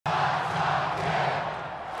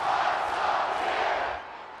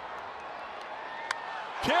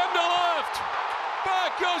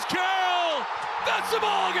the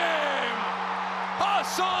ball game.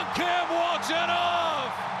 Ha-Seong Kim walks it off.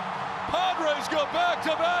 Padres go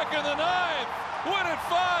back-to-back in the ninth, win it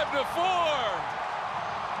 5-4.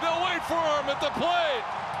 They'll wait for him at the plate.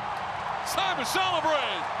 It's time to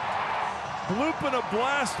celebrate. Bloop and a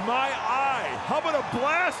blast, my eye. How about a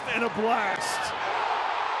blast and a blast?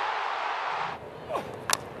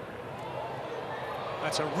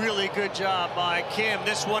 That's a really good job by Kim.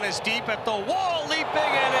 This one is deep at the wall, leaping,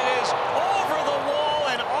 and it is over the wall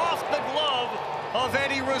and off the glove of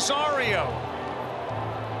Eddie Rosario.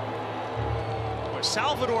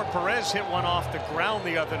 Salvador Perez hit one off the ground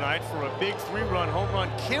the other night for a big 3-run home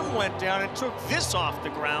run. Kim went down and took this off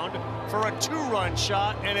the ground for a 2-run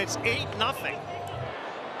shot, and it's 8-0.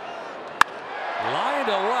 Line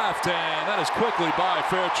to left, and that is quickly by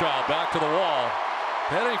Fairchild. Back to the wall.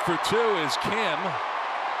 Heading for two is Kim,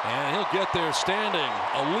 and he'll get there standing.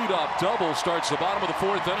 A leadoff double starts the bottom of the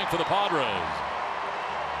fourth inning for the Padres.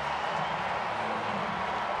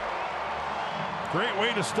 Great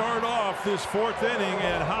way to start off this fourth inning,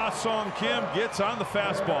 and Ha-Seong Kim gets on the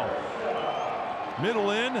fastball.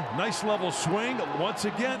 Middle in, nice level swing once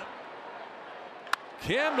again.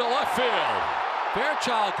 Kim to left field.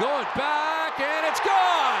 Fairchild going back, and it's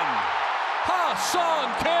gone.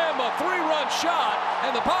 Ha-Seong Kim, a 3-run shot,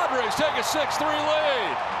 and the Padres take a 6-3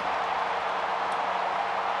 lead.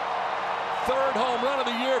 Third home run of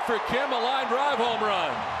the year for Kim, a line drive home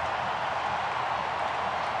run.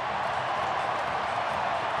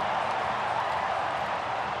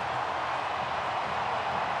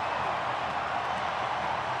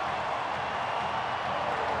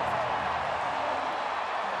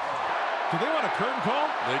 Do they want a curtain call?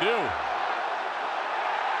 They do.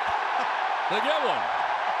 They get one.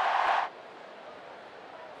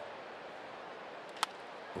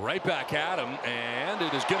 Right back at him, and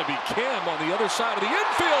it is going to be Kim on the other side of the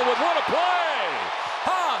infield with one to play.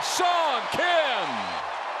 Ha-Seong Kim.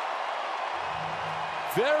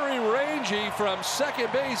 Very rangy from second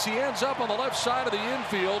base. He ends up on the left side of the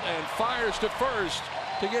infield and fires to first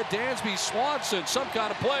to get Dansby Swanson. Some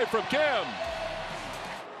kind of play from Kim.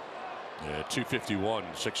 Yeah, 251,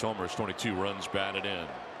 6 homers, 22 runs batted in.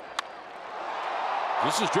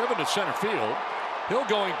 This is driven to center field. Hill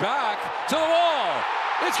going back to the wall.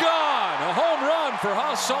 It's gone. A home run for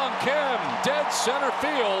Ha-Seong Kim. Dead center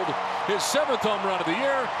field. His 7th home run of the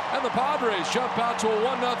year. And the Padres jump out to a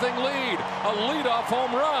 1-0 lead. A leadoff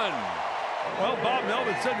home run. Well, Bob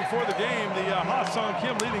Melvin said before the game, the Ha-Seong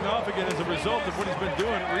Kim leading off again as a result of what he's been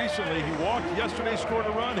doing recently. He walked yesterday, scored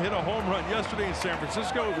a run, hit a home run yesterday in San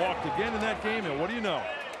Francisco. He walked again in that game, and what do you know?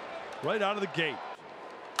 Right out of the gate.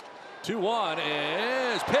 2-1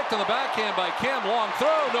 is picked on the backhand by Kim. Long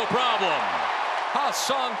throw, no problem.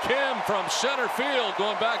 Ha-Seong Kim from center field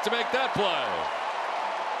going back to make that play.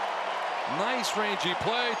 Nice rangy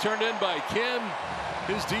play turned in by Kim.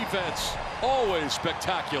 His defense always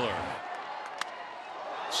spectacular.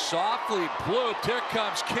 Softly blooped. Here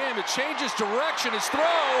comes Kim. It changes direction. His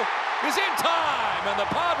throw is in time, and the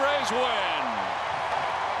Padres win.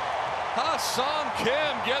 Ha-Seong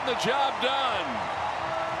Kim getting the job done.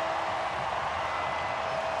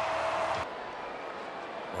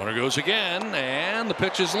 Runner goes again, and the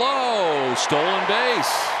pitch is low. Stolen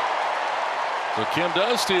base. So Kim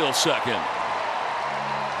does steal second.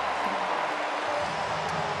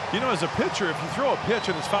 You know, as a pitcher, if you throw a pitch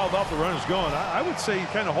and it's fouled off, the runner's going. I would say you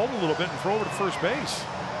kind of hold a little bit and throw over to first base.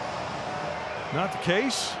 Not the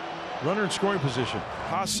case. Runner in scoring position.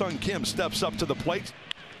 Ha-Seong Kim steps up to the plate.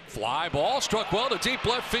 Fly ball struck well to deep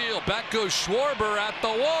left field. Back goes Schwarber at the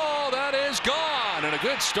wall. That is gone. And a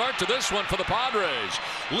good start to this one for the Padres.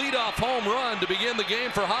 Leadoff home run to begin the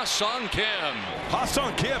game for Ha-Seong Kim.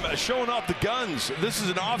 Ha-Seong Kim showing off the guns. This is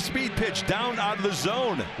an off-speed pitch down out of the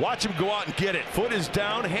zone. Watch him go out and get it. Foot is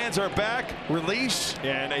down, hands are back, release,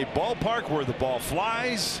 and a ballpark where the ball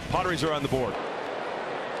flies. Padres are on the board.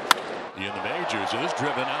 In the majors, it is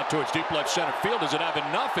driven out towards deep left center field. Does it have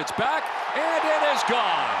enough? It's back, and it is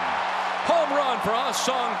gone. Home run for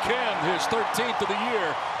Ha-Seong Kim, his 13th of the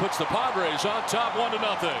year, puts the Padres on top 1-0.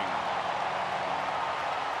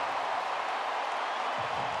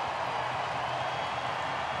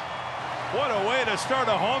 What a way to start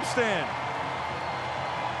a homestand.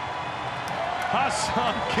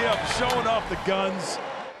 Ha-Seong Kim showing off the guns.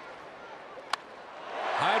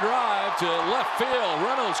 High drive to left field.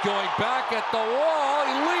 Reynolds going back at the wall.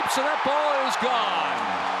 He leaps, and that ball is gone.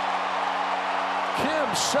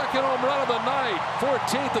 Kim's second home run of the night,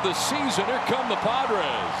 14th of the season. Here come the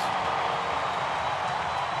Padres.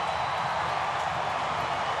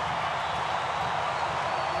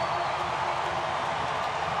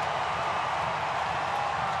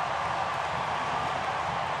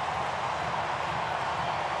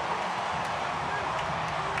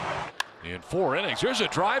 in 4 innings. Here's a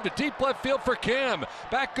drive to deep left field for Kim.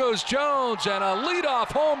 Back goes Jones, and a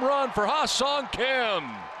leadoff home run for Ha-Seong Kim.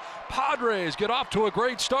 Padres get off to a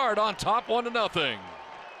great start on top 1-0.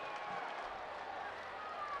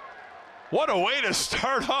 What a way to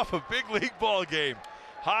start off a big league ball game.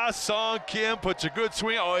 Ha-Seong Kim puts a good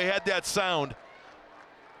swing. Oh, he had that sound.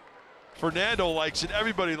 Fernando likes it.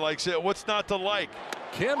 Everybody likes it. What's not to like?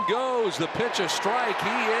 Kim goes. The pitch a strike. He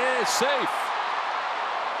is safe.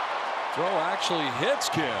 Throw actually hits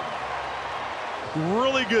Kim.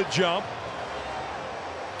 Really good jump.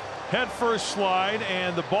 Head first slide,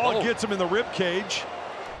 and the ball gets him in the rib cage.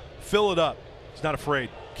 Fill it up. He's not afraid.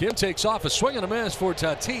 Kim takes off a swing and a miss for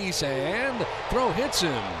Tatis, and throw hits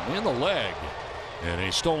him in the leg. And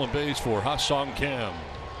a stolen base for Ha-Seong Kim.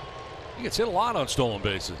 He gets hit a lot on stolen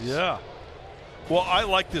bases. Yeah. Well, I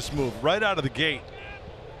like this move right out of the gate.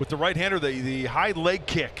 With the right-hander, the high leg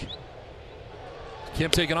kick. Kim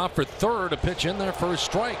taking off for third, a pitch in there for a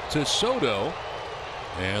strike to Soto.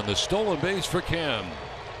 And the stolen base for Kim.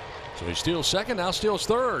 So he steals second, now steals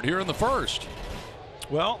third here in the first.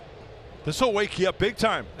 Well, this will wake you up big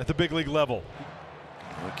time at the big league level.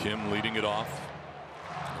 Kim leading it off.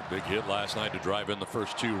 A big hit last night to drive in the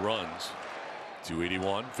first 2 runs.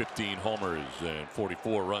 281, 15 homers, and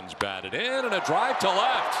 44 runs batted in, and a drive to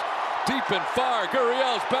left. Deep and far,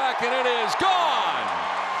 Gurriel's back, and it is gone!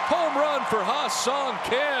 Home run for Ha-Seong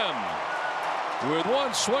Kim. With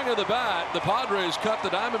one swing of the bat, the Padres cut the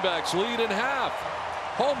Diamondbacks' lead in half.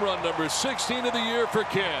 Home run number 16 of the year for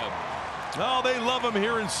Kim. Oh, they love him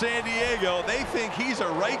here in San Diego. They think he's a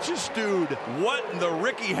righteous dude. What in the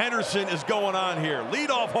Ricky Henderson is going on here?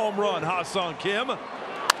 Leadoff home run, Ha-Seong Kim.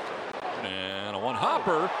 And a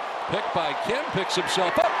one-hopper picked by Kim, picks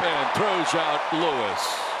himself up and throws out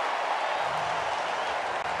Lewis.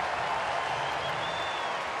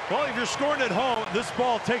 Well, if you're scoring at home, this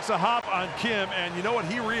ball takes a hop on Kim, and you know what?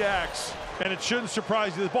 He reacts, and it shouldn't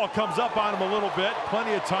surprise you. The ball comes up on him a little bit.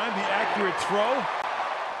 Plenty of time, the accurate throw.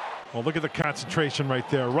 Well, look at the concentration right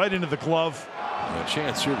there, right into the glove. A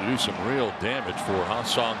chance here to do some real damage for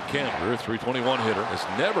Ha-Seong Kim. Her .321 hitter has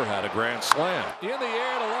never had a grand slam. In the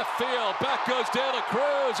air to left field. Back goes De La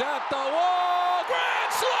Cruz at the wall.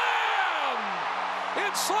 Grand slam!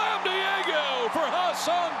 It's Slam Diego for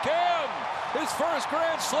Ha-Seong Kim. His first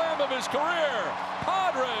grand slam of his career.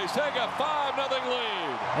 Padres take a 5-0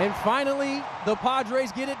 lead. And finally, the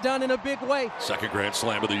Padres get it done in a big way. Second grand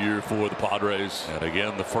slam of the year for the Padres. And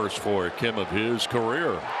again, the first for Kim of his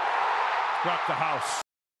career. Struck the house.